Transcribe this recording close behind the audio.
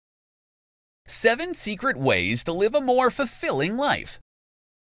7 secret ways to live a more fulfilling life.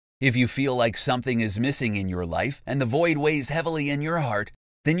 If you feel like something is missing in your life and the void weighs heavily in your heart,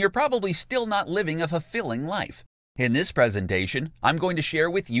 then you're probably still not living a fulfilling life. In this presentation, I'm going to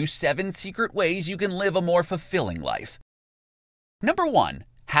share with you 7 secret ways you can live a more fulfilling life. Number 1.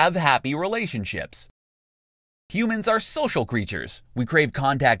 Have happy relationships. Humans are social creatures. We crave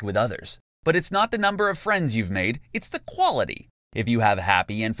contact with others. But it's not the number of friends you've made, it's the quality. If you have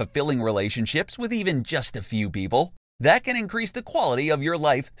happy and fulfilling relationships with even just a few people, that can increase the quality of your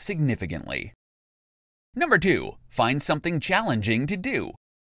life significantly. Number 2. Find something challenging to do.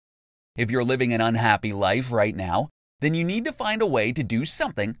 If you're living an unhappy life right now, then you need to find a way to do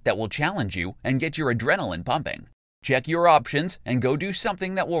something that will challenge you and get your adrenaline pumping. Check your options and go do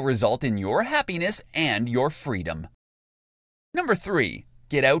something that will result in your happiness and your freedom. Number 3.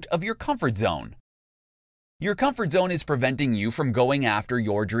 Get out of your comfort zone. Your comfort zone is preventing you from going after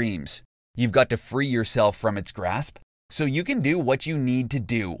your dreams. You've got to free yourself from its grasp so you can do what you need to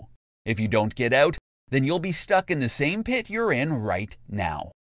do. If you don't get out, then you'll be stuck in the same pit you're in right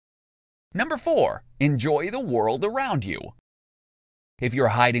now. Number 4. Enjoy the world around you. If you're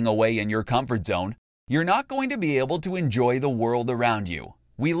hiding away in your comfort zone, you're not going to be able to enjoy the world around you.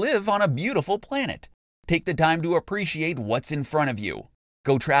 We live on a beautiful planet. Take the time to appreciate what's in front of you.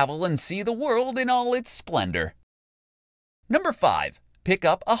 Go travel and see the world in all its splendor. Number 5. Pick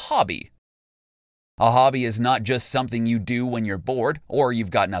up a hobby. A hobby is not just something you do when you're bored or you've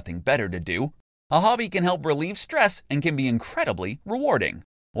got nothing better to do. A hobby can help relieve stress and can be incredibly rewarding.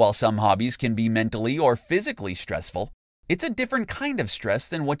 While some hobbies can be mentally or physically stressful, it's a different kind of stress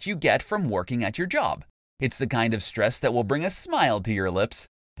than what you get from working at your job. It's the kind of stress that will bring a smile to your lips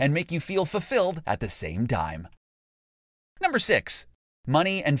and make you feel fulfilled at the same time. Number 6.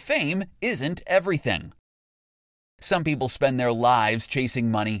 Money and fame isn't everything. Some people spend their lives chasing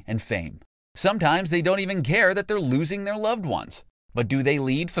money and fame. Sometimes they don't even care that they're losing their loved ones. But do they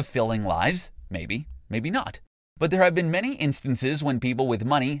lead fulfilling lives? Maybe, maybe not. But there have been many instances when people with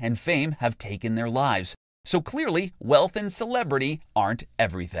money and fame have taken their lives. So clearly, wealth and celebrity aren't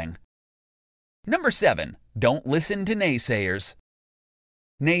everything. Number 7. Don't listen to naysayers.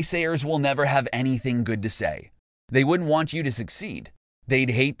 Naysayers will never have anything good to say. They wouldn't want you to succeed.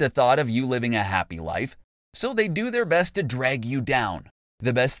 They'd hate the thought of you living a happy life, so they do their best to drag you down.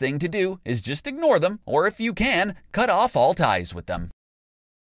 The best thing to do is just ignore them, or if you can, cut off all ties with them.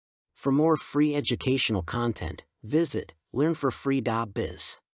 For more free educational content, visit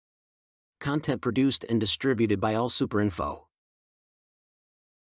learnforfree.biz. Content produced and distributed by AllSuperInfo.